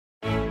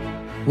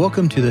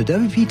Welcome to the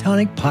WP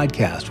Tonic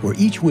podcast, where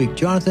each week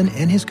Jonathan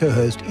and his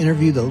co-host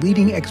interview the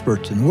leading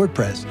experts in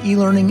WordPress,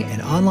 e-learning,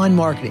 and online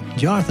marketing.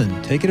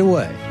 Jonathan, take it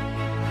away.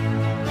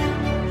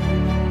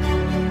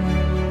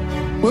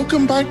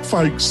 Welcome back,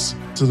 folks,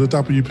 to the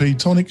WP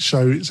Tonic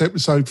Show. It's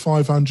episode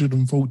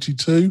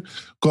 542.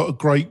 Got a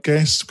great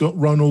guest. Got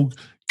Ronald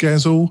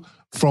Gazel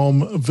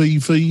from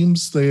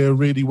vThemes. They're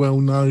really well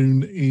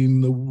known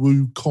in the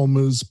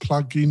WooCommerce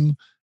plugin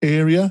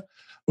area.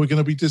 We're going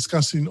to be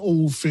discussing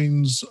all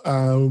things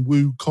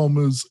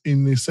WooCommerce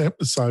in this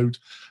episode.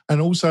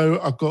 And also,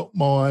 I've got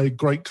my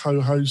great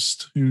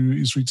co-host who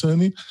is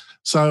returning.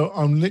 So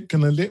I'm going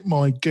to let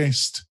my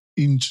guest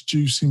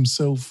introduce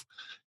himself.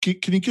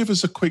 Can you give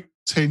us a quick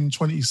 10,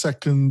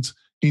 20-second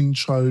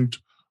intro,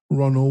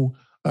 Ronald,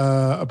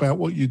 about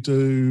what you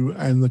do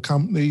and the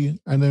company?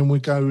 And then we'll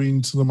go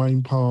into the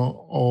main part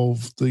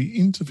of the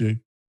interview.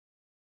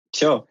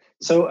 Sure.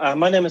 So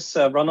my name is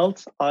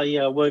Ronald.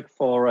 I work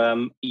for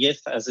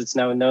Yith, as it's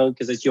now known,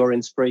 because it's Your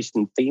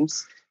Inspiration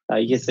Themes.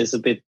 Yith is a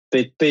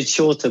bit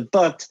shorter,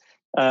 but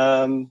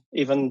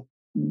even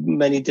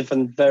many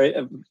different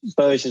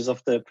versions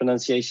of the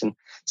pronunciation.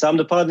 So I'm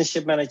the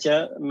partnership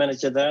manager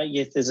there.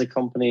 Yith is a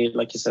company,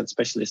 like you said,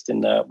 specialist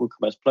in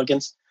WooCommerce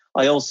plugins.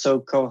 I also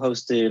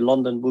co-host the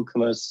London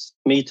WooCommerce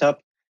meetup.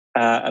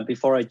 And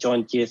before I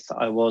joined Yith,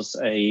 I was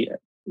a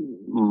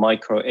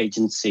micro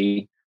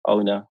agency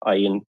owner,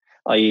 i.e.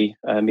 me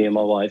and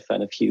my wife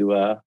and a few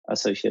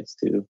associates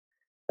to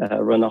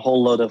run a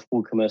whole lot of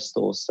WooCommerce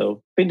stores.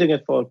 So been doing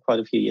it for quite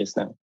a few years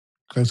now.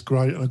 That's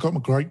great. And I've got my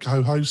great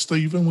co-host,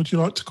 Stephen. Would you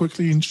like to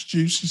quickly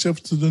introduce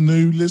yourself to the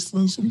new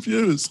listeners and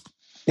viewers?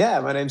 Yeah,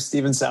 my name's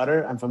Stephen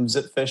Souter. I'm from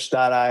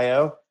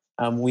zipfish.io.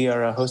 We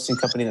are a hosting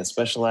company that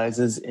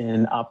specializes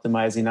in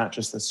optimizing not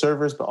just the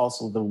servers, but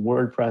also the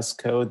WordPress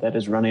code that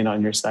is running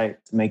on your site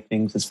to make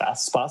things as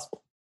fast as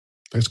possible.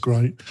 That's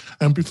great.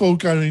 And before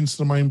going into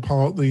the main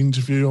part of the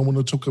interview, I want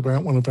to talk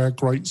about one of our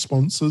great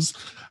sponsors,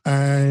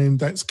 and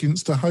that's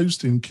Kinsta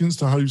Hosting.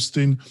 Kinsta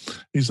Hosting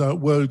is a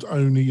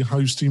word-only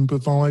hosting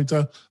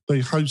provider.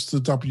 They host the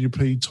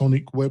WP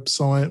Tonic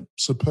website,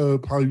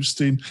 superb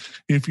hosting.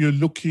 If you're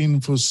looking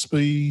for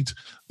speed,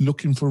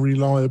 looking for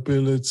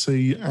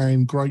reliability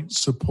and great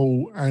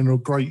support and a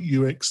great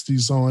UX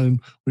design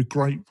with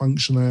great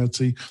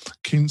functionality,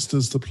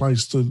 Kinsta's the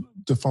place to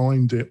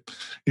find it.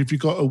 If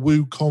you've got a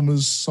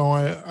WooCommerce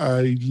site,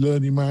 a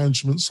learning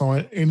management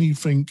site,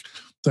 anything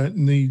that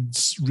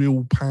needs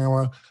real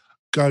power,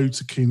 go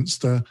to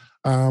Kinsta.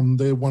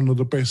 They're one of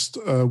the best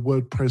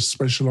WordPress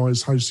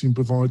specialized hosting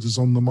providers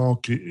on the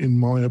market, in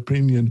my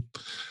opinion.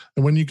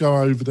 And when you go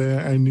over there,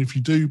 and if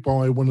you do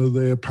buy one of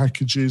their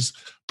packages,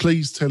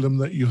 please tell them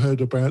that you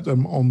heard about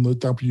them on the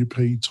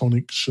WP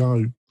Tonic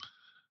show.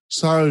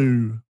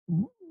 So,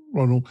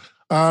 Ronald,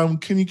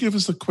 can you give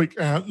us a quick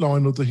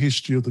outline of the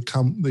history of the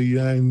company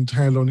and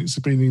how long it's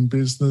been in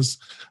business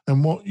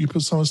and what you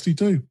precisely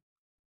do?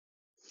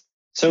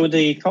 So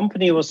the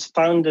company was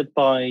founded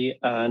by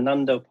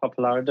Nando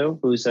Pappalardo,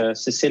 who's a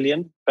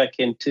Sicilian, back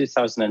in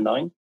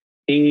 2009.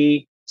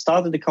 He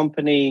started the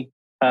company,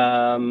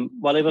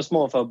 it was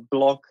more of a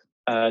blog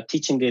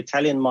teaching the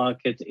Italian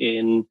market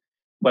in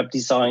web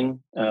design,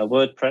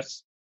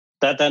 WordPress.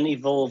 That then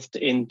evolved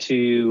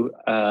into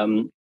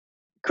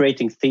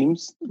creating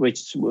themes,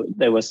 which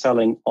they were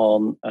selling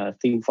on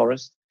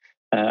ThemeForest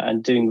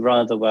and doing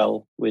rather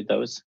well with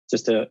those.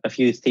 Just a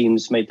few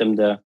themes made them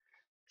the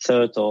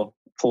third or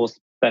fourth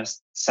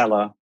best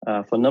seller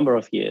for a number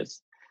of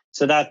years.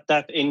 So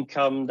that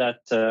income, I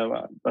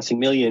think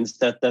millions,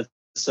 that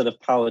sort of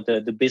powered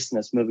the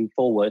business moving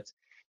forward.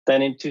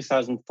 Then in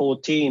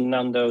 2014,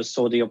 Nando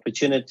saw the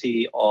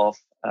opportunity of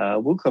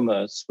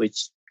WooCommerce,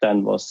 which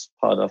then was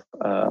part of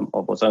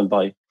or was owned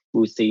by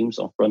WooThemes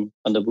or run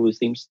under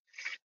WooThemes.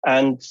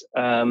 And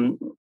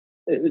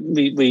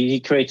we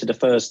created the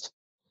first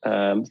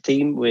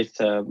theme with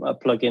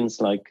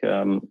plugins like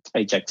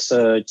Ajax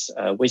Search,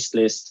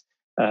 Wishlist.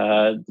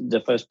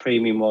 The first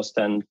premium was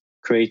then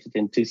created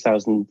in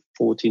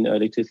 2014,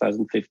 early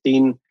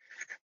 2015.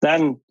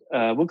 Then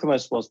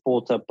WooCommerce was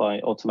bought up by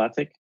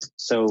Automattic.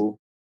 So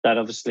that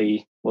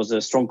obviously was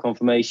a strong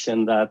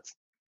confirmation that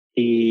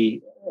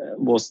he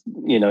was,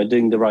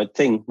 doing the right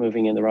thing,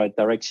 moving in the right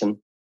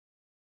direction.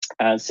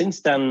 And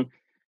since then,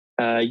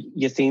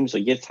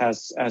 Yith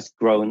has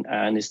grown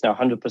and is now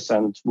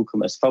 100%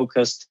 WooCommerce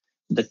focused.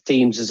 The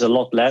themes is a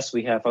lot less.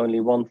 We have only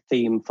one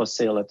theme for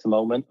sale at the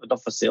moment.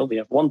 Not for sale. We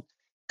have one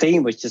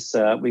theme, which is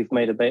we've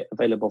made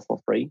available for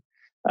free.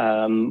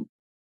 And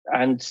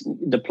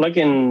the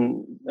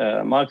plugin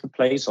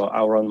marketplace, or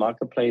our own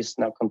marketplace,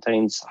 now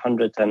contains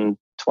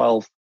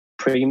 112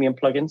 premium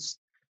plugins.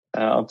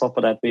 On top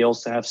of that, we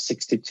also have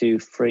 62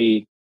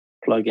 free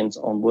plugins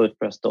on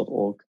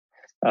WordPress.org.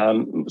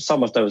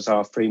 Some of those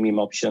are freemium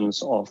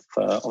options of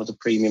the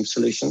premium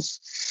solutions.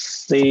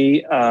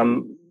 The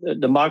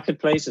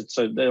marketplace,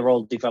 so they're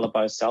all developed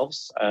by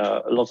ourselves.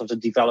 A lot of the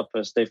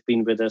developers, they've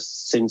been with us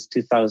since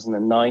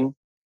 2009,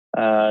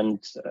 and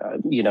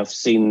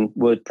seen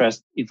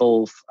WordPress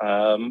evolve.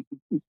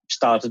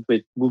 Started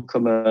with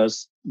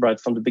WooCommerce right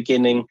from the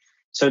beginning,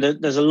 So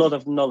there's a lot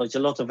of knowledge, a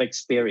lot of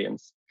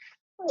experience.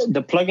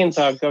 The plugins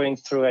are going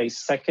through a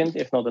second,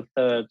 if not a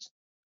third,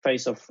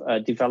 phase of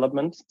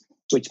development,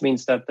 which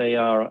means that they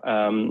are,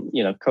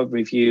 code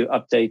review,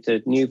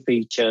 updated, new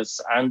features,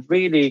 and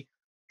really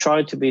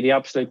try to be the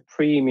absolute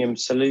premium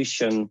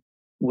solution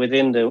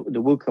within the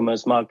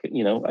WooCommerce market,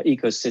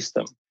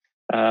 ecosystem.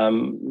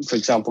 For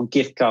example,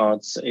 gift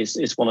cards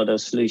is one of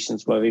those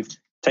solutions where we've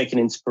taken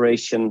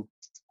inspiration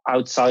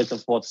outside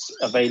of what's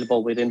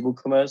available within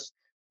WooCommerce.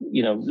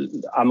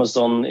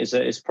 Amazon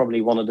is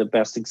probably one of the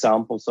best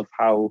examples of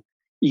how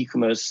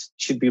e-commerce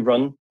should be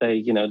run.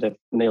 They've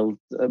nailed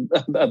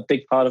a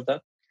big part of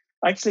that.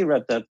 I actually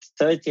read that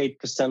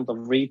 38%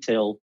 of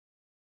retail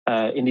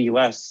in the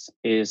US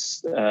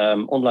is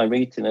online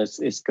retail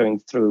is going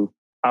through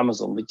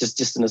Amazon, which is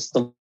just an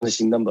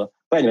astonishing number.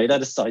 But anyway,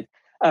 that aside.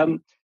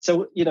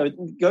 So,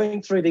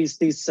 going through these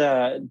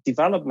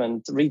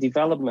redevelopment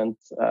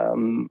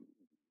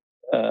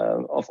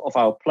of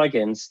our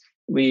plugins,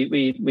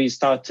 we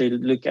start to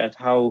look at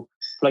how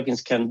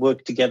plugins can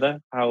work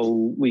together, how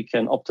we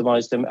can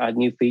optimize them, add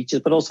new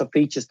features, but also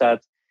features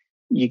that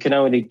you can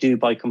only do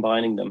by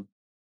combining them.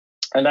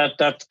 And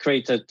that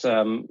created,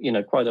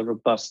 quite a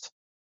robust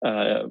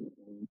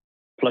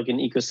plugin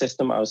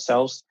ecosystem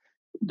ourselves.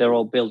 They're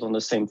all built on the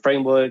same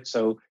framework.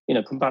 So,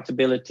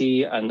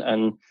 compatibility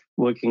and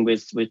working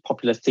with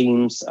popular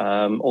themes,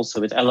 also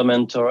with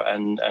Elementor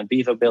and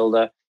Beaver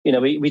Builder.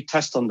 We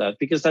test on that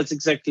because that's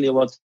exactly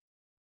what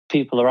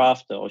people are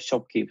after, or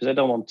shopkeepers. They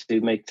don't want to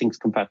make things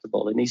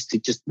compatible. It needs to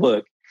just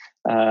work.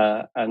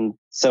 And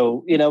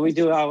so, we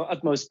do our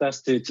utmost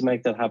best to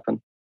make that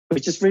happen,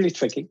 which is really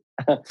tricky.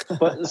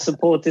 But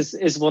support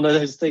is one of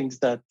those things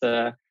that,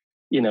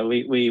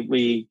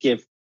 we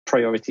give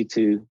priority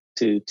to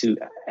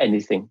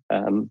anything,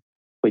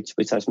 which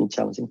has been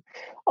challenging.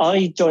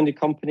 I joined the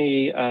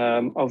company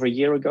over a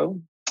year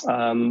ago,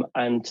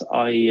 and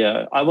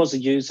I was a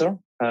user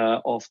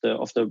of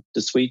the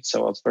suite,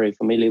 so I was very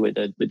familiar with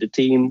the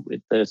team,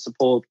 with the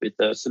support, with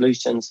the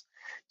solutions.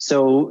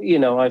 So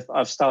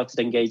I've started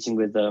engaging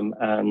with them,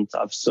 and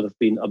I've sort of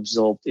been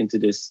absorbed into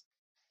this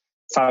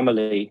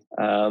family,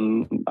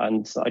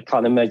 and I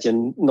can't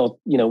imagine not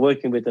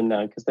working with them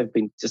now, because they've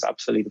been just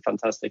absolutely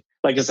fantastic.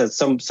 Like I said,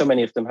 so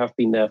many of them have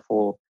been there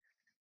for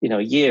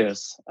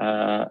years,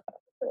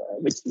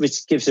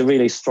 which gives a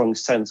really strong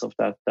sense of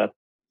that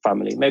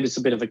family. Maybe it's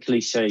a bit of a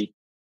cliche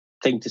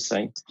thing to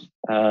say,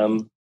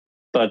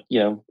 but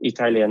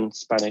Italian,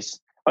 Spanish.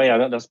 Oh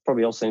yeah, that's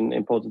probably also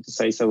important to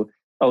say. So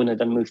owner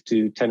then moved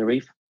to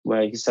Tenerife,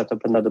 where he set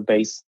up another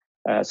base.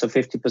 So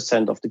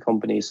 50% of the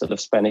company is sort of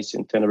Spanish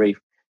in Tenerife.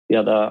 The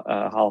other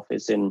half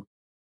is in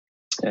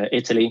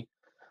Italy.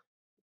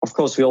 Of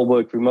course, we all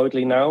work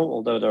remotely now,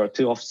 although there are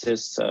 2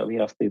 offices. We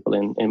have people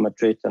in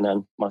Madrid and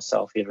then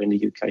myself here in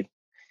the UK.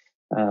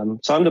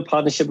 So I'm the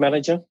partnership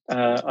manager,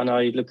 and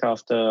I look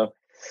after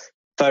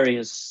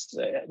various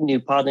new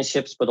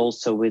partnerships, but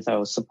also with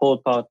our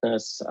support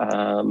partners.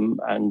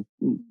 And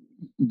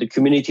the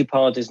community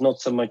part is not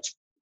so much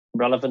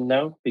relevant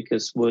now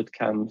because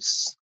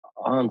WordCamps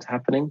aren't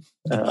happening,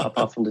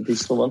 apart from the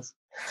digital ones.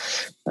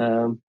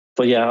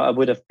 But yeah, I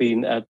would have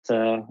been at,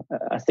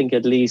 I think,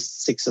 at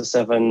least 6 or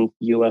 7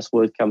 US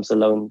WordCamps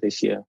alone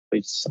this year,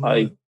 which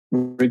I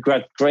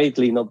regret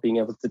greatly not being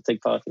able to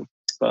take part in.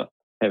 But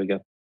there we go.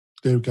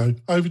 There we go.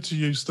 Over to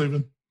you,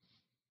 Stephen.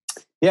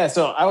 Yeah,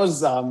 so I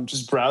was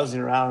just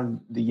browsing around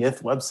the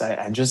Yith website,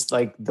 and just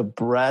like the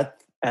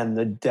breadth and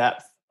the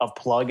depth of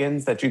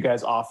plugins that you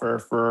guys offer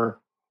for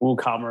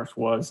WooCommerce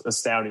was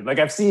astounding. Like,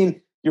 I've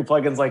seen your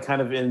plugins like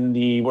kind of in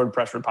the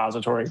WordPress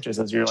repository, just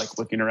as you're like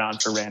looking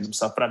around for random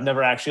stuff, but I've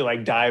never actually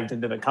like dived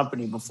into the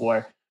company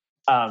before.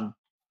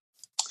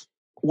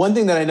 One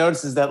thing that I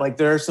noticed is that like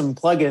there are some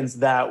plugins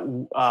that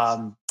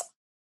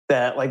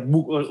that like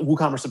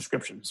WooCommerce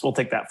subscriptions. We'll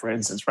take that for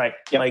instance, right?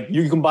 Yep. Like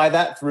you can buy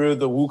that through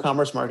the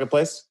WooCommerce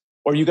marketplace,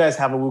 or you guys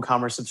have a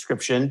WooCommerce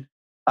subscription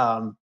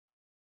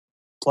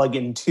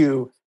plugin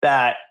too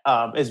that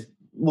it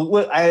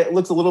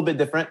looks a little bit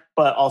different,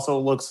 but also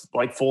looks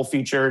like full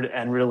featured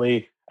and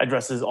really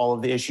addresses all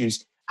of the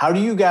issues. How do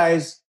you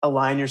guys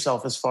align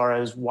yourself as far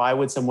as why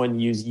would someone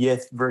use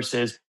Yith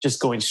versus just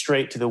going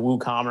straight to the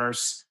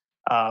WooCommerce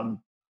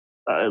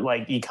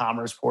like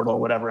e-commerce portal or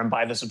whatever and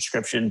buy the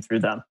subscription through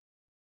them?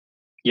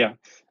 Yeah.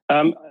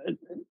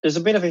 There's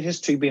a bit of a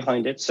history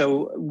behind it.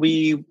 So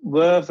we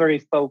were very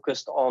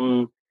focused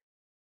on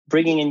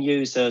bringing in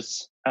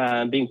users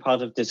and being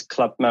part of this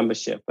club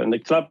membership. And the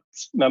club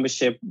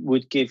membership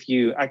would give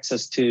you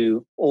access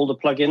to all the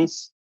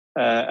plugins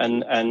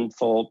and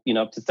for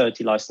up to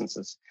 30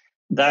 licenses.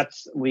 That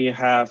we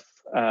have,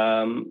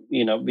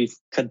 we've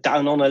cut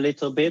down on a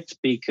little bit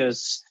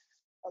because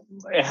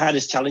it had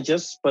its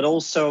challenges, but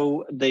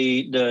also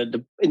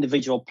the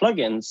individual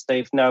plugins,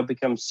 they've now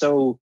become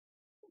so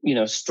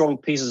strong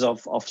pieces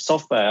of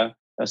software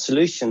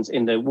solutions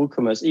in the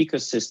WooCommerce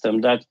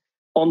ecosystem that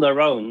on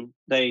their own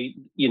they're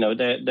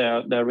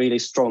really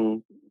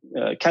strong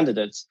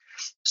candidates.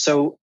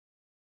 So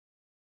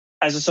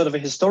as a sort of a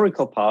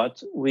historical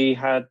part, we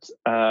had,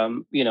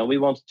 we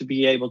wanted to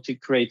be able to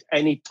create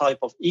any type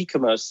of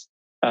e-commerce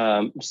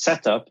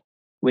setup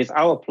with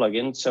our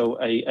plugin. So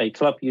a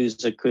club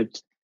user could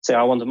say,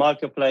 I want a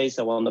marketplace,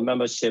 I want a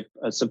membership,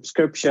 a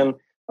subscription,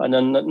 and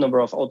a number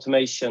of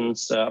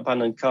automations,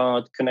 abandoned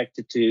cart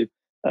connected to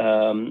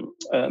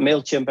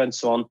MailChimp and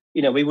so on.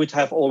 We would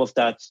have all of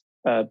that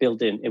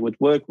built in. It would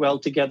work well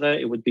together.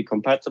 It would be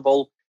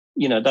compatible.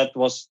 That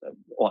was,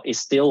 or is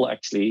still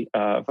actually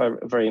very,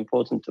 very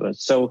important to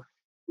us. So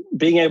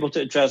being able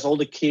to address all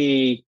the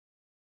key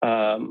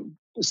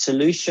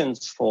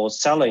solutions for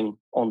selling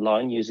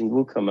online using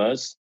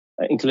WooCommerce,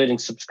 including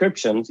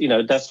subscriptions,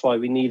 that's why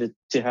we needed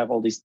to have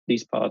all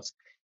these parts.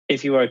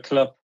 If you are a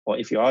club or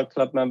if you are a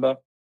club member,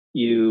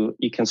 you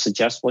can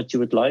suggest what you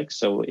would like.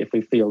 So if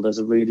we feel there's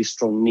a really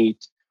strong need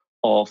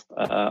of,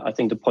 I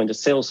think the point of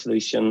sale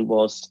solution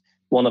was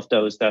one of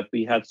those that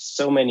we had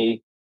so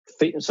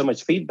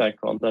much feedback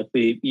on that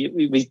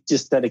we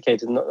just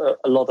dedicated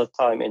a lot of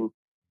time in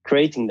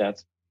creating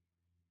that.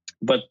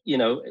 But,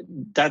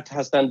 that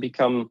has then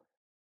become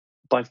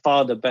by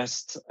far the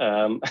best,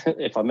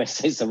 if I may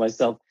say so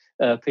myself,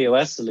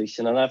 POS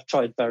solution. And I've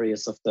tried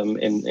various of them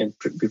in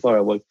before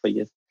I worked for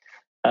you.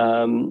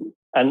 And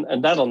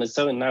that on its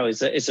own now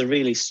is a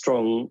really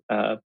strong,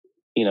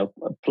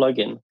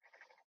 plugin.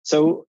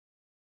 So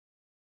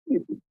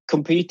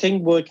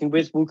working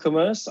with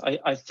WooCommerce,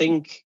 I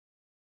think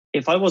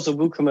if I was a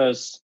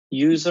WooCommerce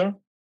user,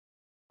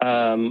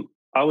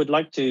 I would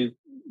like to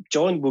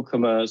join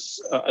WooCommerce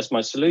as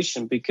my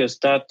solution, because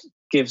that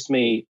gives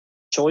me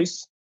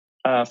choice,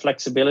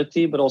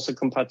 flexibility, but also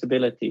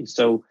compatibility.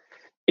 So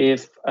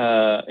if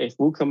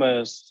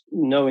WooCommerce,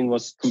 knowing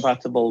was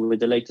compatible with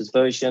the latest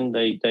version,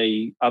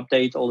 they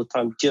update all the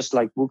time, just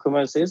like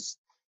WooCommerce is,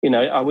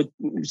 I would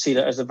see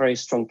that as a very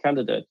strong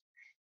candidate.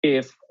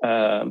 If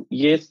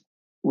Yith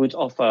would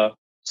offer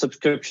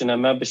subscription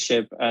and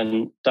membership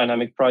and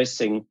dynamic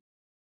pricing,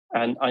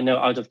 and I know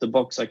out of the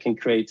box I can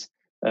create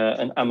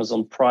an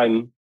Amazon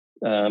Prime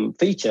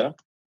feature,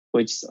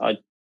 which I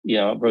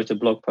wrote a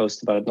blog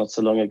post about not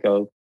so long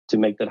ago to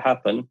make that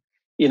happen.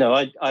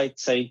 I'd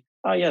say,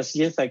 oh yes,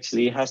 Yith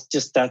actually has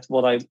just that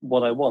what I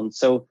want.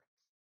 So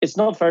it's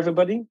not for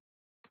everybody,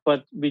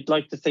 but we'd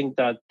like to think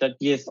that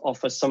Yith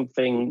offers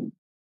something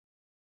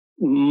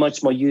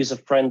much more user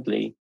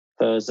friendly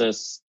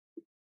versus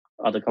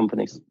other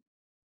companies.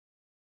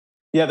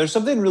 Yeah, there's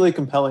something really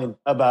compelling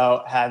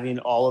about having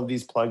all of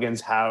these plugins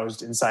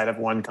housed inside of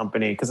one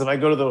company. Because if I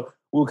go to the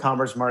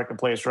WooCommerce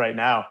marketplace right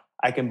now,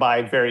 I can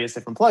buy various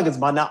different plugins,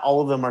 but not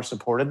all of them are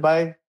supported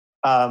by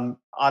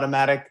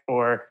Automattic,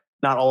 or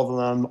not all of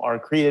them are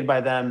created by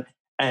them.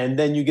 And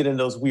then you get in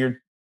those weird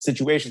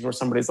situations where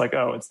somebody's like,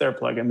 oh, it's their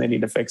plugin, they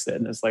need to fix it.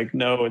 And it's like,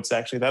 no, it's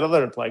actually that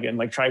other plugin.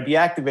 Like, try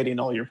deactivating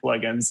all your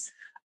plugins.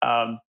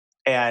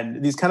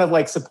 And these kind of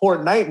like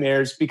support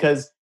nightmares,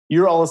 because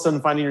you're all of a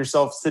sudden finding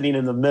yourself sitting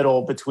in the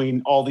middle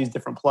between all these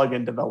different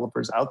plugin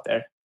developers out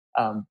there.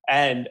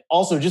 And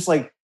also just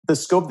like the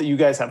scope that you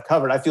guys have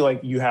covered, I feel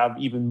like you have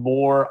even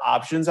more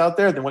options out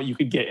there than what you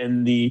could get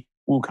in the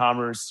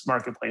WooCommerce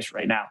marketplace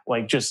right now.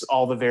 Like, just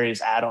all the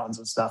various add-ons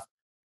and stuff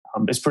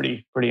is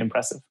pretty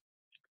impressive.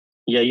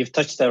 Yeah, you've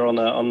touched there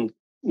on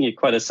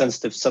quite a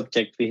sensitive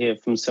subject we hear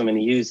from so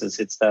many users.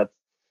 It's that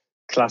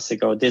classic,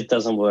 oh, this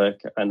doesn't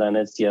work, and then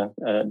it's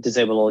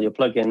disable all your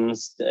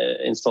plugins,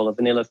 install a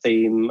vanilla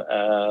theme,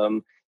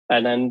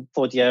 and then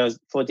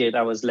 48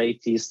 hours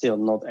later you're still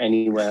not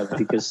anywhere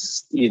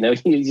because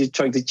you're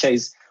trying to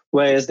chase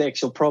where is the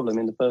actual problem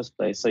in the first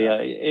place. So yeah,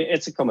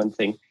 it's a common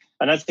thing,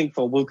 and I think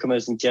for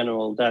WooCommerce in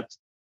general that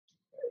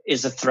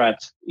is a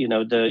threat. Your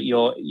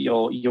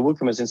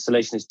WooCommerce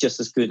installation is just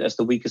as good as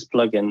the weakest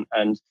plugin,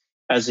 and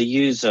as a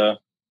user,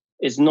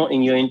 it's not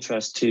in your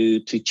interest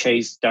to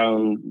chase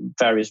down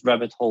various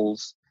rabbit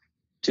holes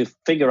to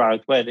figure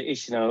out where the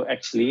issue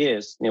actually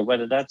is.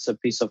 Whether that's a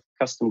piece of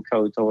custom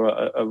code or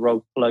a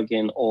rogue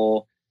plugin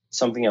or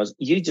something else.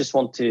 You just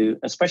want to,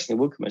 especially in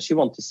WooCommerce, you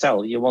want to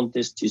sell. You want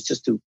this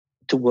just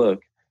to work.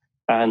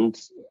 And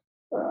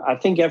I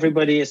think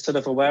everybody is sort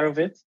of aware of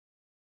it,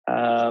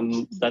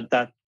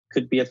 that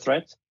could be a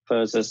threat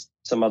versus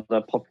some other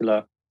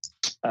popular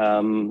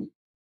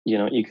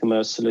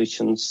e-commerce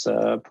solutions,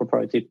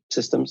 proprietary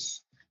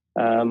systems.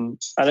 And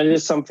it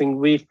is something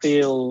we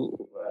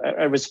feel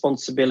a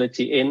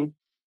responsibility in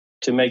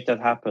to make that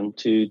happen,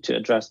 to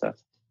address that.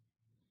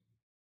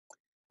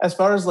 As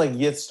far as like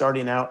Yith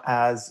starting out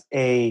as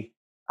a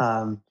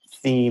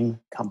theme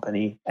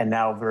company and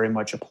now very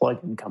much a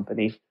plugin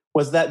company,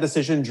 was that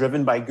decision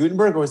driven by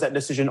Gutenberg, or was that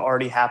decision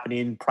already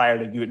happening prior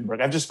to Gutenberg?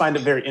 I just find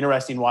it very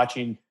interesting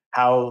watching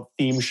how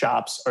theme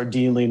shops are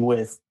dealing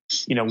with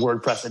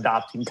WordPress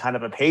adopting kind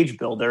of a page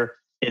builder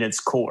in its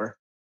core.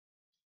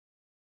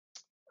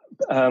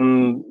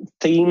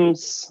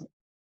 Themes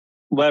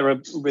were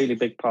a really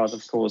big part,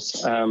 of course,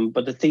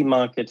 but the theme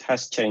market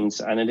has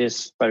changed and it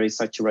is very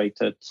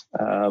saturated,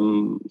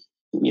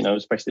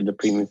 especially the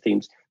premium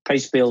themes.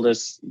 Page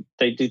builders,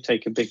 they do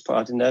take a big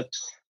part in that,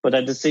 but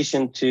a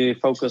decision to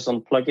focus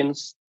on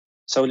plugins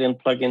solely on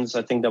plugins.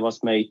 I think that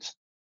was made,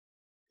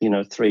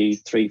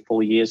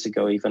 4 years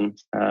ago even.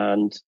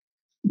 And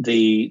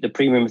the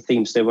premium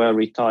themes, they were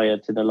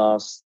retired in the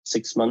last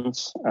 6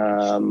 months,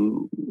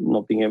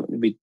 not being able,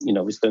 we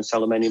don't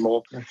sell them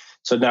anymore. Yeah.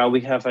 So now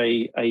we have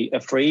a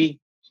free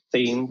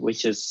theme,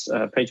 which is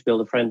page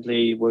builder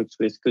friendly, works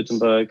with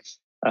Gutenberg.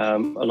 A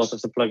lot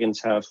of the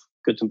plugins have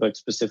Gutenberg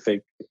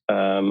specific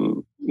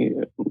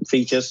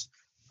features.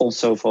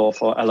 Also for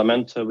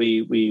Elementor,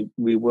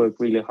 we work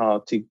really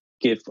hard to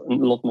give a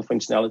lot more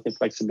functionality and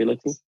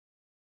flexibility.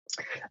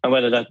 And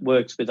whether that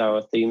works with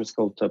our themes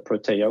called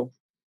Proteo.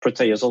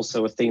 Proteo is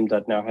also a theme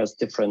that now has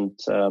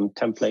different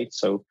templates.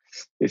 So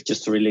we've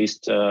just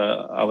released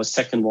our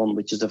second one,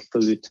 which is a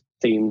food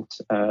themed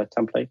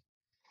template.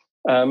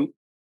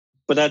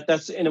 But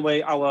that's in a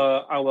way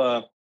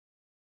our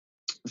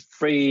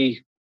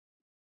free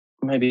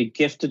maybe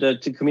gift to the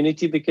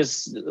community,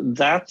 because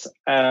that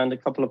and a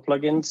couple of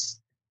plugins,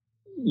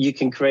 you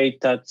can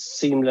create that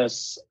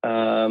seamless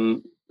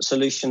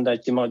solution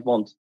that you might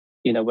want.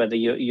 Whether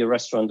you're a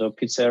restaurant or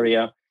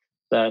pizzeria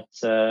that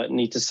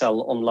need to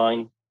sell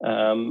online,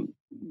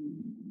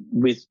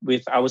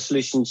 with our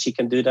solutions, you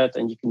can do that,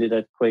 and you can do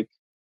that quick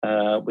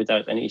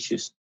without any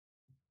issues.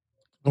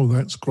 Oh,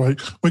 that's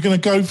great. We're going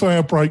to go for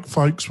our break,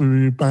 folks. We'll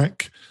be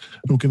back.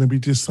 We're going to be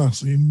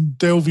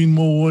delving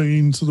more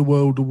into the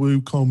world of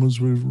WooCommerce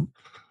with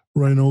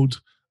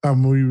Reynold.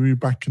 And we'll be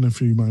back in a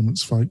few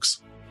moments,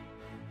 folks.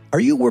 Are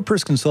you a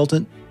WordPress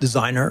consultant,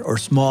 designer, or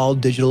small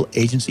digital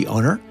agency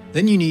owner?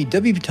 Then you need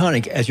WP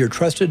Tonic as your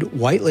trusted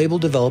white label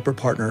developer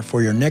partner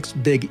for your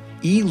next big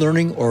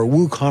e-learning or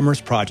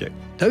WooCommerce project.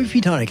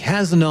 WP Tonic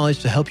has the knowledge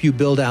to help you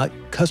build out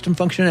custom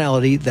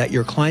functionality that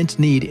your clients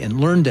need in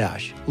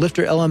LearnDash,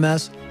 Lifter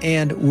LMS,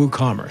 and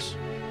WooCommerce.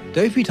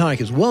 WP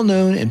Tonic is well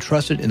known and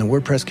trusted in the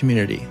WordPress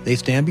community. They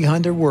stand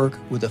behind their work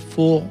with a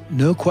full,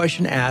 no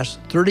question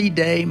asked,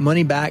 30-day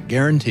money-back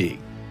guarantee.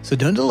 So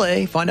don't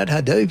delay. Find out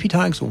how WP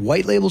Tonic's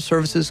white label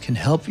services can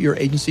help your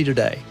agency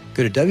today.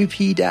 Go to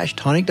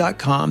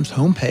WP-Tonic.com's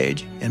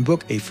homepage and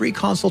book a free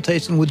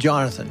consultation with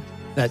Jonathan.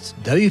 That's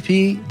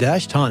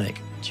WP-Tonic,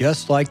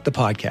 just like the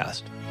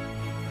podcast.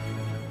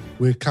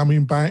 We're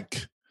coming back.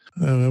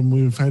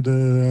 We've had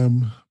a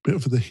bit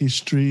of the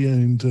history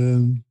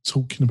and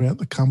talking about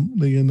the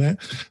company and that.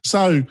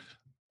 So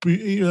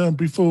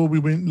before we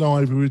went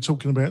live, we were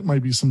talking about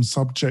maybe some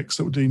subjects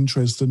that would be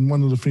interesting.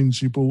 One of the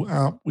things you brought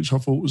up, which I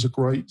thought was a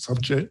great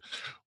subject,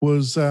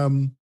 was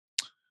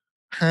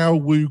how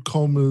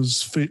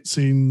WooCommerce fits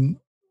in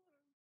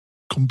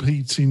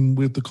competing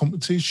with the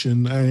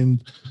competition.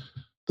 And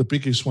the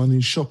biggest one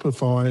is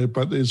Shopify,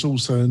 but there's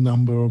also a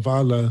number of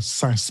other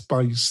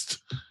SaaS-based.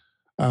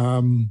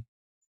 And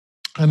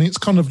it's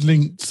kind of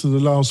linked to the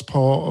last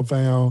part of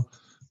our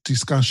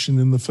discussion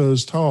in the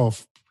first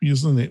half,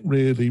 isn't it,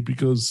 really?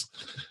 Because,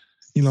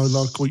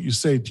 like what you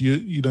said,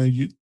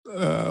 a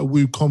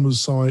WooCommerce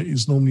site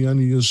is normally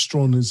only as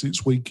strong as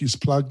its weakest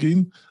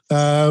plugin.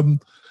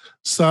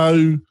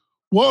 So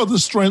what are the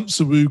strengths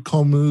of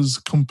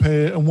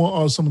WooCommerce and what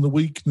are some of the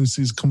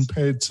weaknesses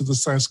compared to the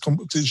SaaS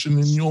competition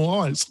in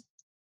your eyes?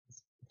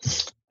 I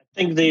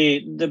think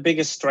the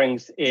biggest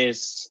strength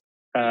is,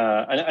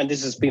 and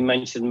this has been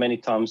mentioned many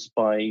times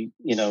by,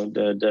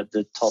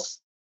 the top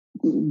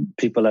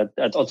people at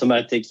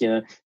Automattic,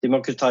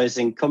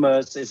 democratizing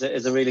commerce is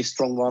a really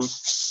strong one.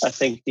 I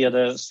think the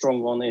other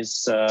strong one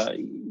is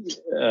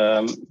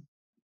the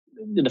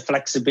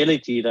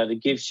flexibility that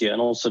it gives you, and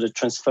also the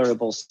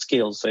transferable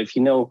skills. So if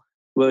you know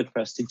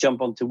WordPress, to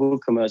jump onto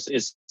WooCommerce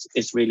is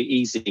really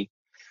easy.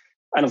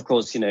 And of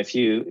course, if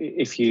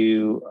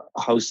you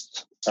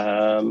host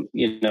a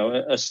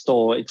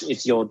store,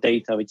 it's your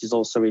data, which is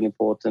also really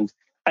important.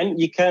 And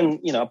you can,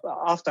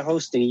 after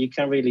hosting, you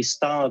can really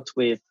start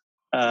with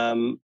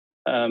you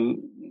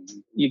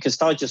can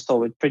start your store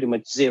with pretty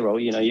much zero.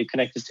 You're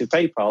connected to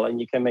PayPal and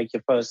you can make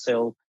your first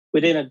sale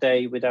within a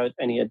day without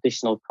any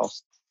additional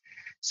cost.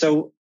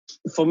 So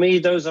for me,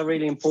 those are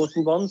really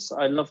important ones.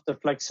 I love the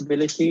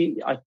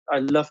flexibility. I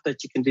love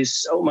that you can do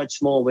so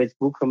much more with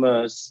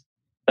WooCommerce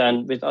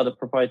than with other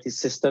proprietary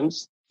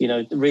systems.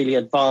 Really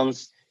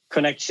advanced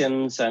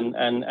connections and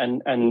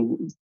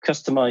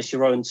customize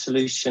your own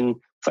solution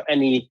for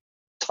any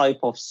type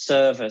of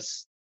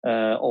service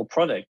or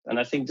product. And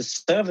I think the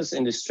service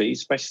industry,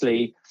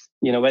 especially,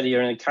 whether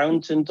you're an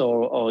accountant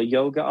or a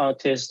yoga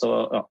artist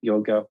or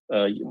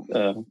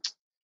an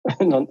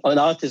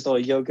artist or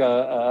a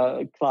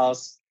yoga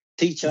class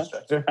teacher,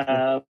 instructor.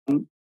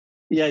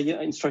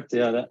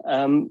 Instructor.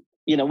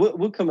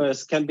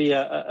 WooCommerce can be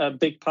a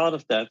big part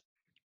of that.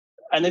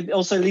 And it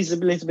also leads a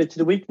little bit to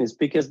the weakness,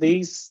 because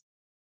these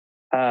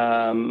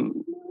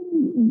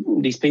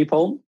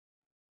people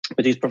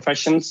with these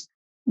professions,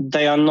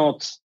 they are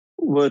not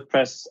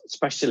WordPress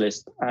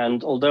specialists.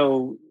 And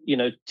although,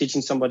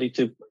 teaching somebody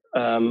to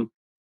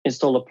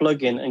install a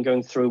plugin and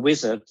going through a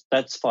wizard,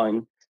 that's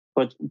fine.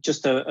 But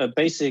just a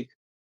basic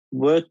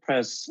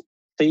WordPress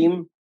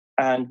theme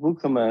and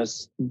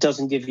WooCommerce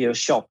doesn't give you a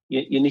shop.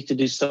 You need to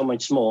do so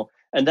much more.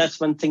 And that's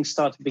when things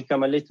start to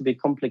become a little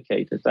bit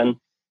complicated. And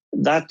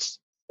that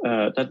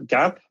that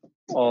gap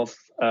of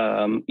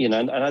and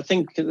I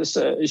think this,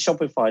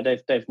 Shopify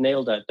they've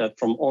nailed that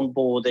from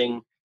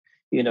onboarding,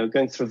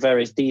 going through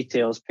various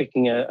details,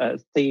 picking a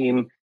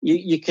theme.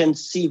 You can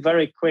see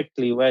very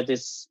quickly where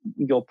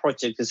your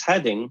project is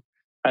heading,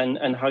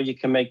 and how you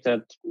can make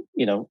that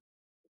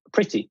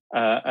pretty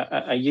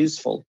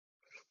useful.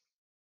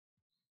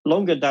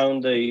 Longer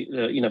down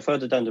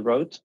further down the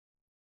road,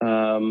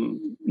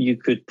 you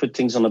could put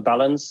things on a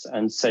balance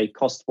and say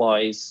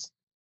cost-wise,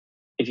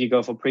 if you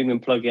go for premium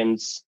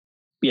plugins,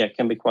 it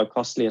can be quite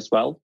costly as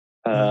well.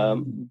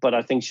 But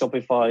I think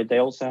Shopify, they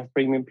also have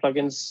premium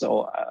plugins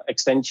or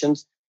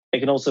extensions. They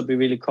can also be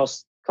really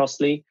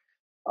costly.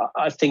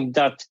 I think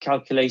that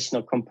calculation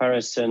or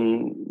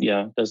comparison,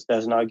 there's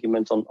an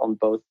argument on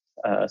both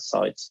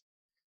sides.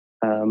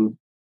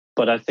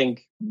 But I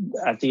think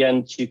at the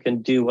end, you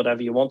can do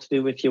whatever you want to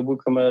do with your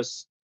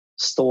WooCommerce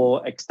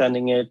store,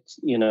 extending it,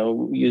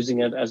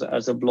 using it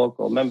as a blog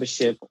or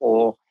membership,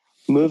 or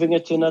moving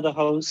it to another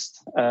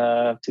host,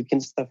 to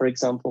Kinsta, for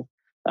example.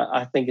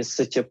 I think it's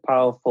such a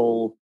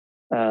powerful,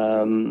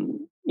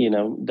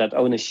 that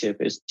ownership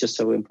is just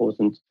so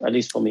important. At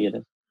least for me, it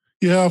is.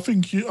 Yeah, I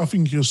think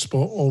you're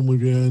spot on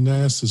with your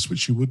analysis,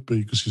 which you would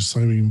be because you're so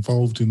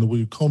involved in the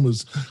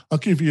WooCommerce. I'll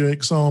give you an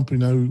example.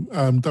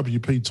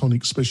 WP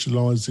Tonic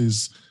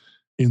specialises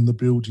in the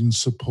building,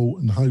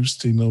 support, and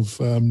hosting of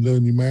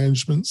learning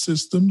management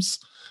systems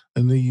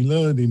and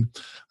e-learning.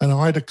 And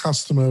I had a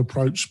customer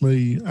approach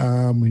me.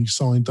 He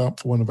signed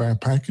up for one of our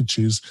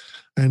packages,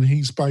 and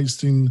he's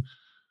based in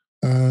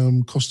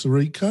Costa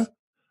Rica,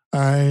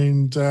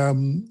 and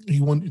he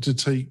wanted to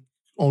take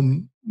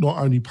on not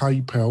only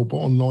PayPal but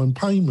online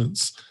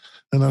payments.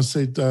 And I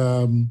said,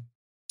 so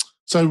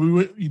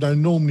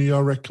normally I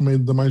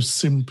recommend the most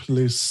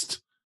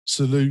simplest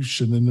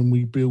solution, and then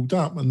we build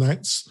up, and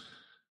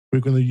we're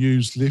going to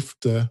use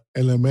Lifter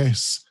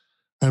LMS,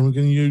 and we're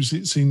going to use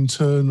its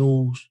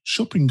internal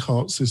shopping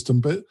cart system.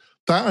 But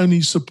that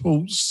only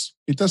supports,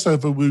 it does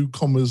have a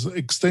WooCommerce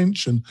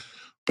extension,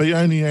 but it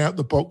only out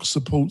the box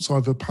supports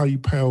either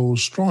PayPal or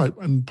Stripe,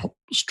 and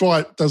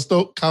Stripe does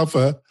not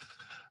cover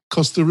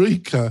Costa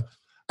Rica.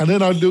 And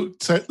then I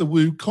looked at the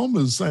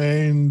WooCommerce,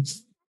 and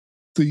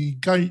the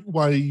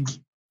gateway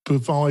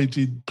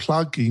provided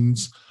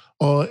plugins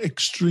are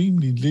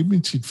extremely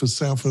limited for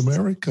South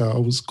America. I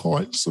was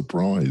quite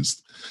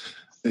surprised.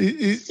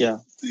 Is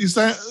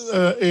that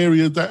an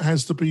area that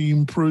has to be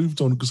improved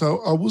on? Because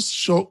I was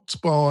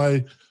shocked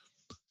by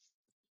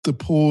the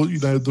poor,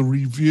 the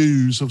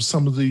reviews of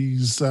some of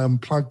these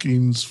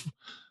plugins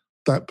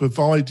that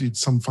provided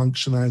some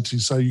functionality,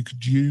 so you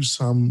could use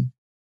some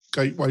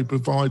gateway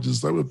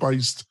providers that were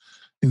based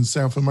in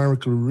South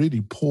America are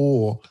really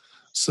poor.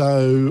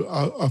 So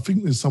I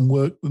think there's some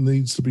work that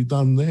needs to be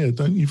done there,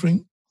 don't you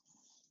think?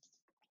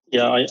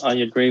 Yeah, I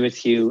agree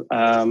with you.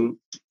 The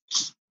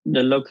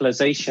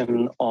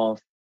localization of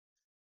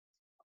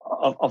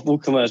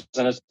WooCommerce,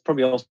 and it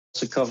probably also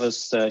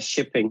covers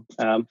shipping.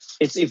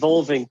 It's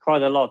evolving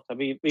quite a lot. I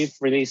mean, we've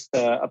released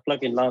a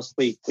plugin last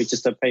week, which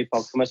is the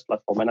PayPal Commerce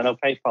Platform, and I know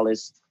PayPal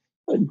is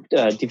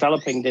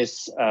developing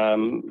this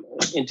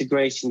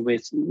integration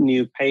with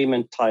new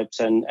payment types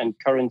and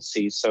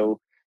currencies.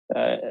 So,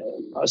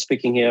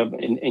 speaking here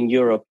in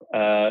Europe,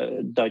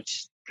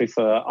 Dutch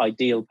prefer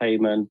ideal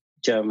payment,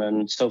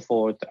 German, so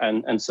forth,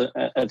 and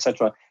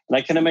etc. And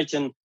I can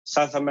imagine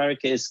South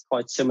America is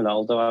quite similar,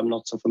 although I'm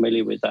not so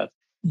familiar with that.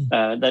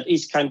 That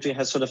each country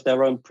has sort of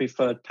their own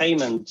preferred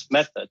payment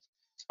method,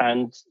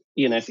 and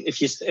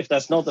if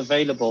that's not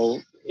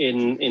available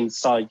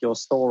inside your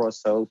store or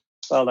so,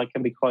 well, that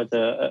can be quite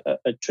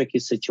a tricky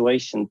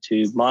situation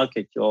to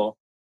market your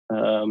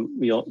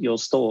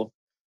store.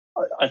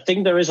 I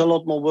think there is a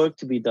lot more work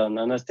to be done,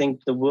 and I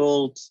think the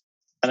world,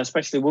 and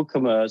especially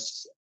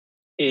WooCommerce,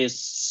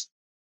 is,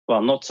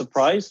 well, not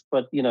surprised,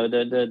 but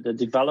the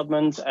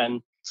development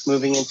and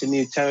moving into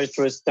new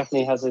territories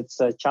definitely has its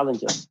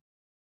challenges.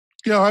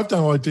 Yeah, I have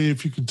no idea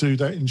if you could do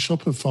that in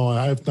Shopify.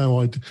 I have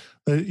no idea.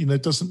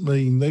 It doesn't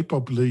mean they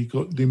probably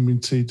got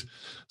limited.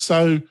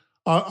 So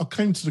I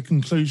came to the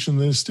conclusion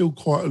there's still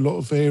quite a lot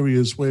of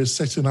areas where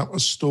setting up a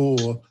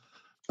store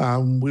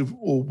with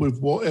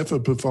whatever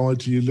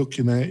provider you're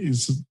looking at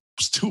is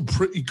still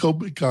pretty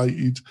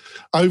complicated.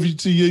 Over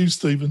to you,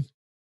 Stephen.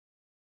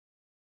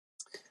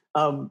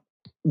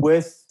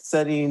 With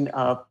setting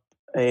up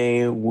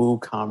a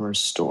WooCommerce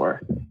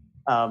store,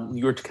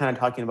 you were kind of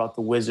talking about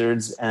the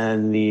wizards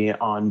and the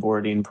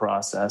onboarding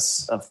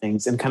process of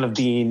things, and kind of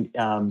being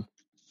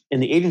in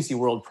the agency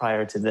world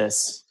prior to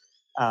this.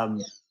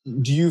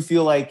 Do you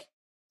feel like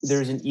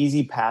there's an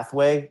easy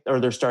pathway, or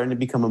there's starting to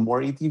become a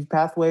more easy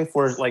pathway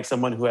for like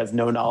someone who has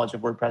no knowledge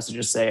of WordPress to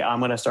just say, I'm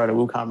going to start a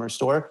WooCommerce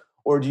store?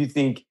 Or do you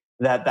think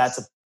that that's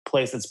a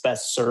place that's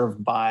best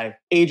served by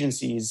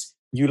agencies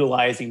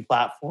utilizing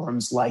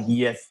platforms like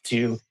Yith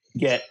to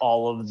get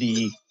all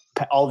the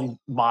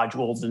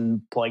modules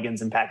and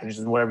plugins and packages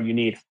and whatever you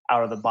need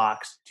out of the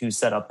box to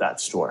set up that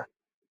store?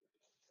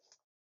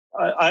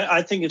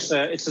 I think it's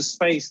a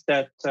space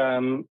that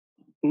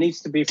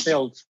needs to be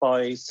filled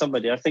by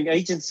somebody. I think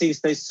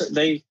agencies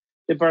they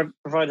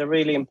provide a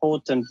really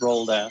important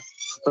role there.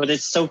 But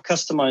it's so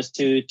customized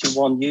to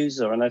one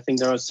user. And I think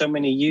there are so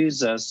many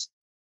users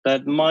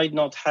that might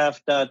not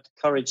have that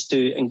courage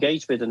to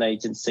engage with an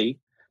agency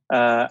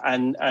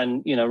and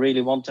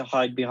really want to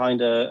hide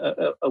behind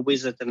a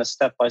wizard and a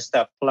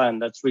step-by-step plan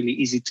that's really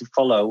easy to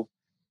follow.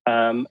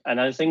 And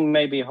I think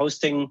maybe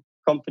hosting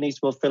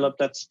companies will fill up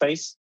that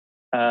space.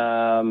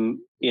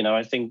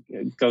 I think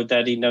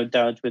GoDaddy, no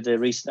doubt, with the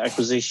recent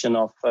acquisition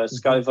of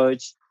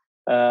Skyverge,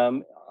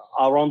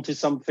 are onto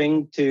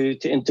something to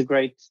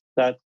integrate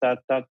that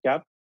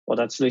gap or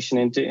that solution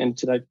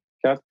into that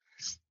gap.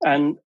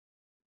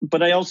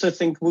 But I also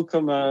think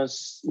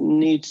WooCommerce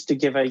needs to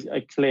give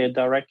a clear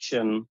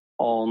direction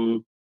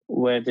on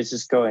where this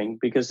is going,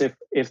 because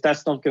if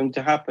that's not going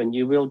to happen,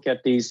 you will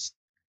get these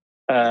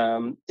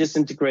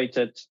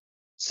disintegrated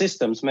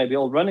systems, maybe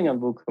all running on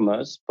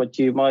WooCommerce, but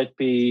you might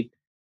be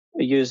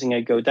using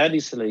a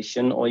GoDaddy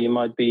solution, or you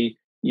might be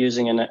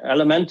using an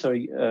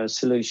Elementor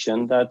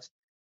solution that,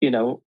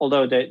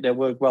 although they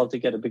work well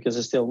together because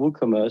it's still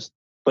WooCommerce,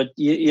 but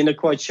you're not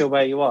quite sure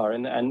where you are.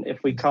 And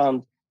if we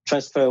can't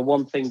transfer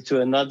one thing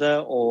to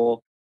another,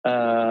 or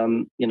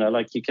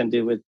like you can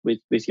do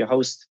with your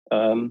host,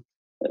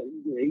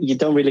 you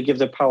don't really give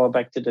the power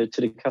back to the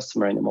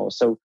customer anymore.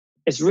 So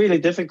it's really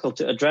difficult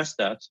to address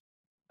that.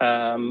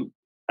 And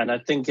I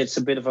think it's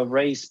a bit of a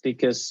race,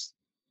 because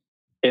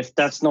if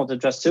that's not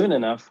addressed soon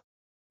enough,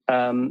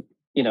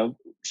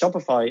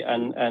 Shopify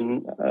and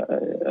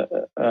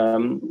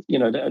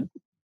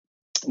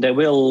they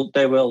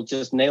will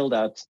just nail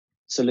that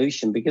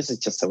solution, because it's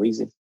just so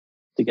easy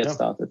to get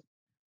started.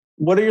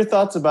 What are your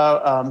thoughts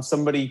about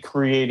somebody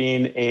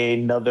creating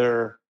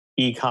another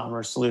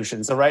e-commerce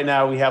solution? So right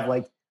now we have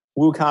like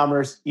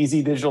WooCommerce,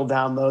 Easy Digital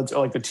Downloads are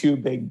like the two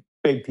big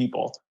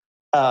people.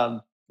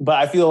 But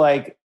I feel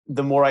like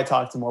the more I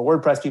talk to more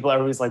WordPress people,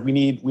 everybody's like, we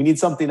need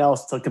something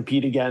else to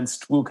compete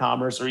against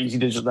WooCommerce or Easy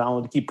Digital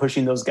Download to keep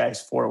pushing those guys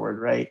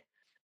forward, right?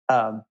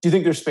 Do you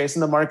think there's space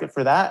in the market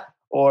for that?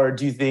 Or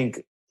do you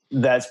think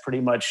that's pretty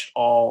much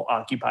all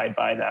occupied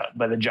by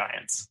the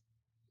giants?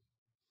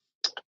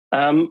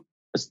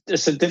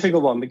 It's a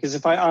difficult one, because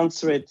if I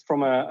answer it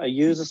from a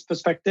user's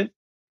perspective,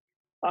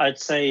 I'd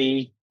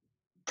say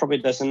probably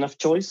there's enough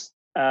choice.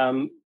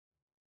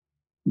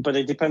 But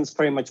it depends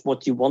very much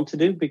what you want to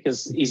do,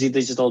 because Easy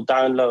Digital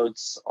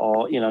Downloads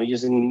or,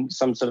 using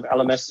some sort of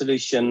LMS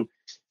solution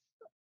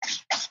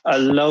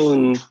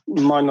alone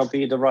might not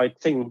be the right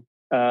thing.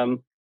 But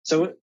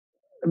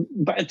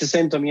at the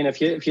same time,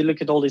 if you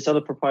look at all these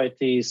other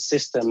proprietary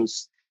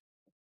systems,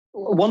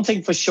 one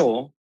thing for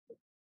sure,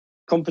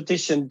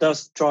 competition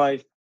does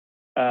drive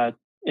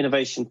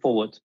innovation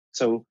forward.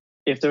 So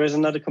if there is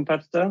another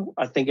competitor,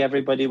 I think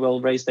everybody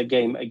will raise their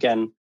game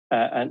again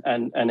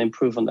and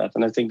improve on that.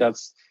 And I think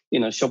that's,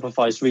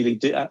 Shopify has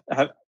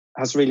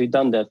really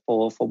done that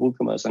for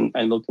WooCommerce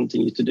and will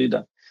continue to do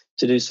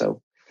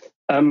so.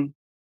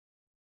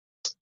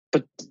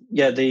 But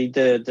yeah,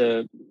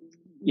 that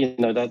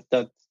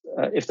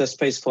if there's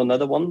space for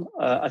another one,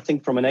 I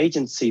think from an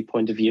agency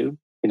point of view,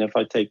 if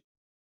I take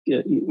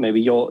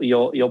maybe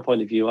your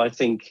point of view, I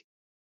think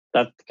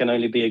that can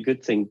only be a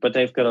good thing. But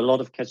they've got a lot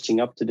of catching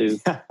up to do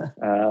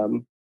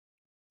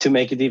to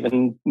make it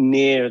even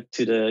near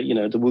to the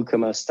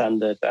WooCommerce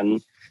standard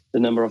and the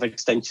number of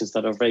extensions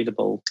that are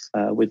available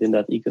within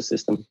that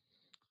ecosystem.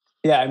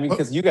 Yeah, I mean,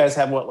 because you guys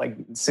have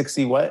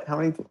 60 what? How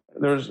many?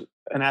 There's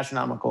an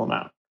astronomical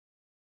amount.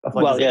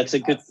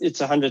 It's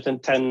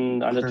 110,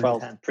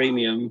 112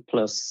 premium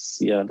plus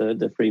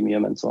the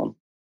freemium and so on.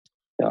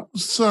 Yeah.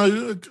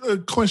 So a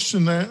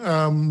question that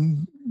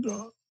I'm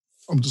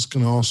just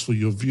going to ask for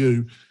your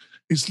view.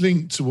 It's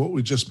linked to what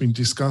we've just been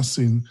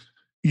discussing.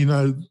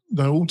 The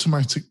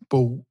Automattic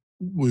bought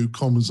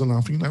WooCommerce, and I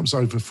think that was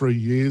over 3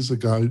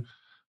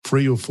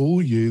 or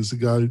 4 years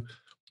ago,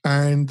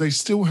 and they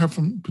still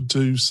haven't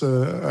produced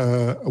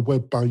a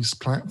web-based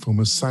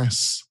platform, a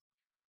SaaS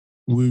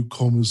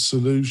WooCommerce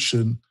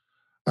solution.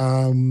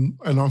 And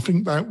I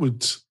think that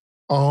would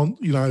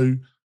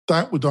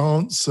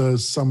answer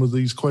some of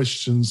these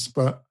questions.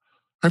 But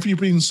have you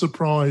been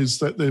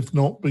surprised that they've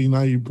not been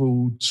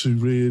able to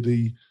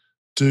really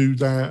do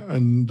that?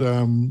 And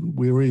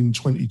we're in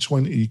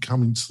 2020,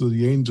 coming to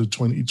the end of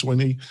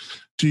 2020.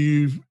 Do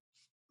you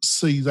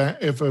see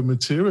that ever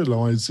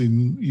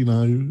materializing,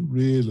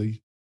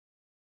 really?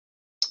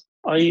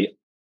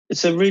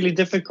 It's a really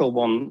difficult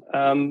one.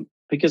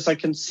 Because I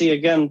can see,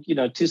 again,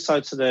 two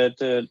sides of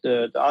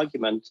the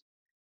argument,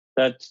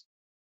 that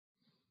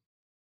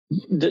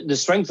the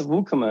strength of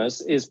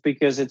WooCommerce is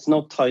because it's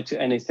not tied to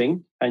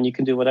anything and you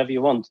can do whatever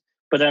you want.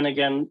 But then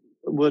again,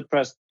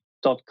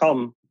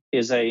 WordPress.com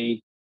is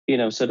a,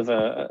 sort of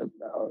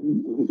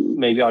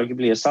maybe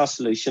arguably a SaaS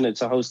solution.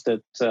 It's a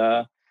hosted,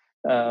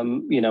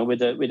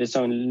 with its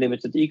own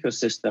limited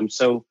ecosystem.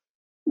 So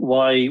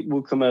why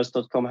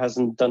WooCommerce.com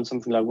hasn't done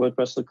something like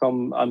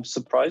WordPress.com, I'm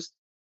surprised.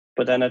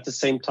 But then at the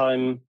same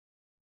time,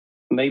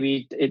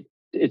 maybe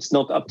it's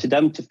not up to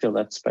them to fill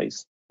that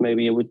space.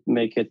 Maybe it would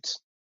make it,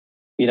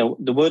 the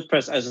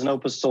WordPress as an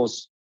open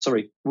source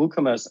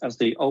WooCommerce as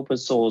the open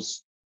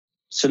source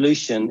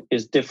solution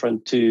is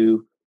different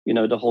to,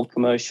 the whole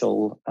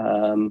commercial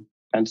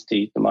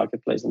entity, the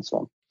marketplace and so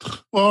on.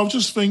 Well, I was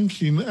just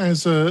thinking,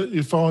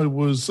 if I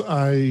was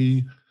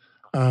a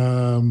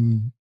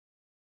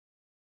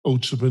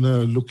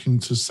entrepreneur looking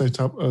to set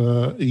up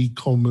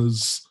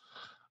e-commerce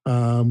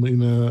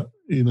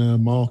in a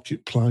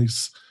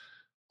marketplace,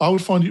 I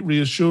would find it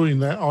reassuring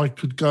that I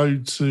could go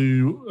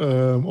to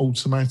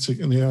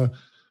Automattic and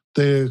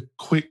their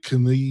quick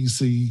and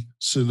easy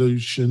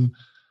solution.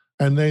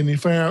 And then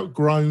if I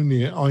outgrown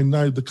it, I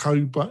know the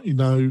code, but I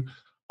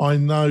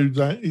know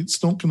that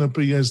it's not going to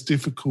be as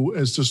difficult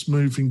as just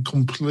moving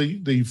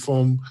completely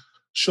from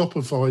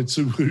Shopify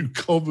to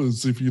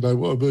WooCommerce, if you know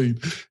what I mean.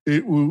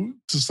 It will,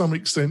 to some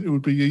extent, it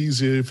would be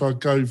easier if I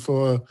go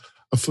for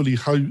a fully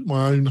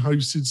my own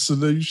hosted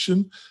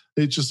solution.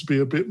 It'd just be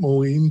a bit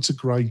more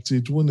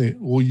integrated, wouldn't it?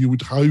 Or you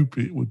would hope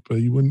it would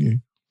be, wouldn't you?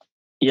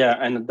 Yeah,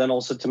 and then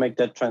also to make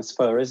that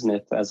transfer, isn't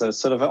it? As a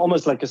sort of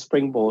almost like a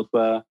springboard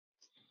where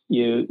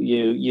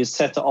you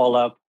set it all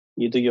up,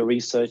 you do your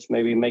research,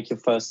 maybe make your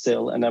first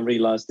sale, and then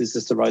realize this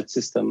is the right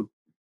system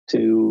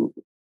to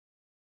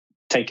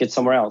take it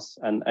somewhere else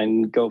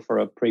and go for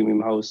a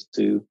premium host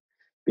to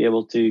be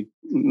able to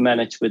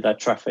manage with that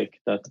traffic,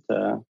 that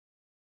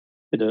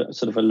with a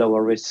sort of a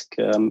lower risk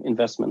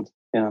investment.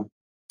 Yeah.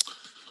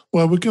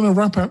 Well, we're going to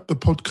wrap up the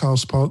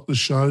podcast part of the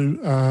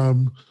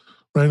show.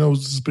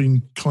 Reynolds has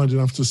been kind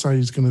enough to say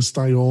he's going to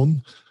stay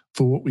on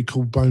for what we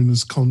call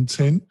bonus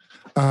content,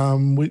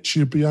 which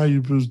you'll be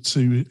able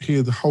to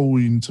hear the whole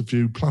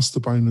interview plus the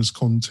bonus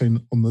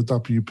content on the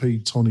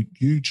WP Tonic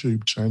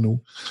YouTube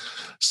channel.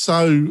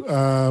 So,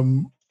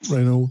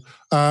 Reynolds,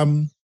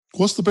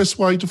 what's the best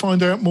way to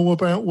find out more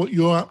about what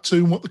you're up to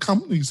and what the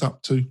company's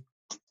up to?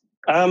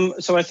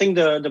 So I think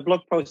the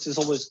blog post is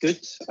always good,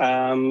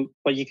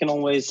 but you can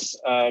always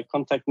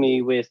contact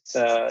me with,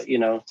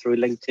 through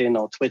LinkedIn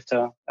or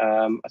Twitter.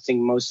 I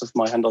think most of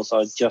my handles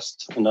are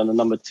just, and then the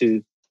number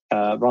 2,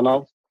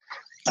 Ronald.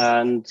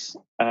 And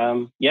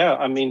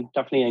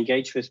definitely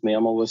engage with me.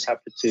 I'm always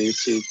happy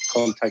to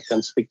contact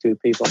and speak to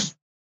people.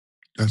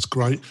 That's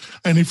great.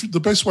 And the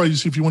best way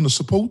is, if you want to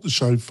support the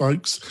show,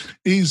 folks,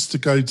 is to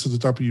go to the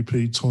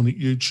WP Tonic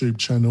YouTube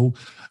channel.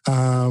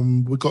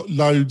 We've got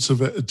loads of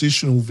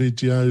additional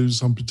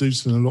videos. I'm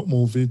producing a lot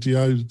more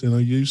video than I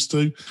used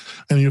to.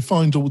 And you'll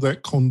find all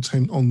that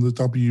content on the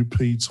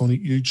WP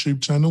Tonic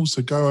YouTube channel.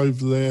 So go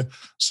over there,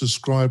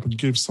 subscribe, and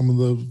give some of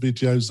the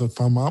videos a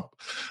thumb up.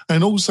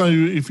 And also,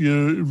 if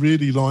you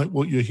really like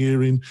what you're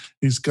hearing,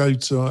 is go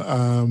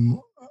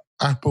to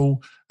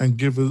Apple and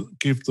give the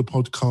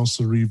podcast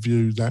a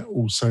review. That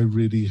also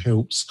really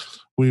helps.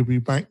 We'll be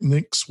back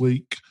next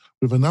week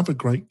with another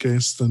great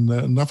guest and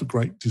another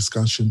great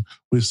discussion.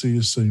 We'll see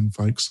you soon,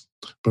 folks.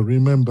 But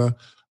remember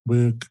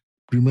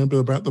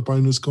about the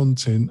bonus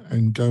content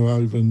and go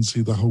over and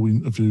see the whole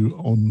interview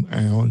on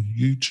our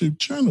YouTube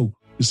channel.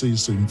 We'll see you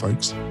soon,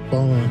 folks.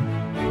 Bye.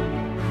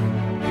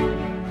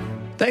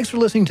 Thanks for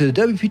listening to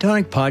the WP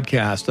Tonic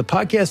Podcast, the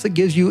podcast that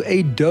gives you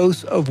a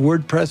dose of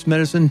WordPress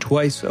medicine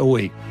twice a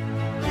week.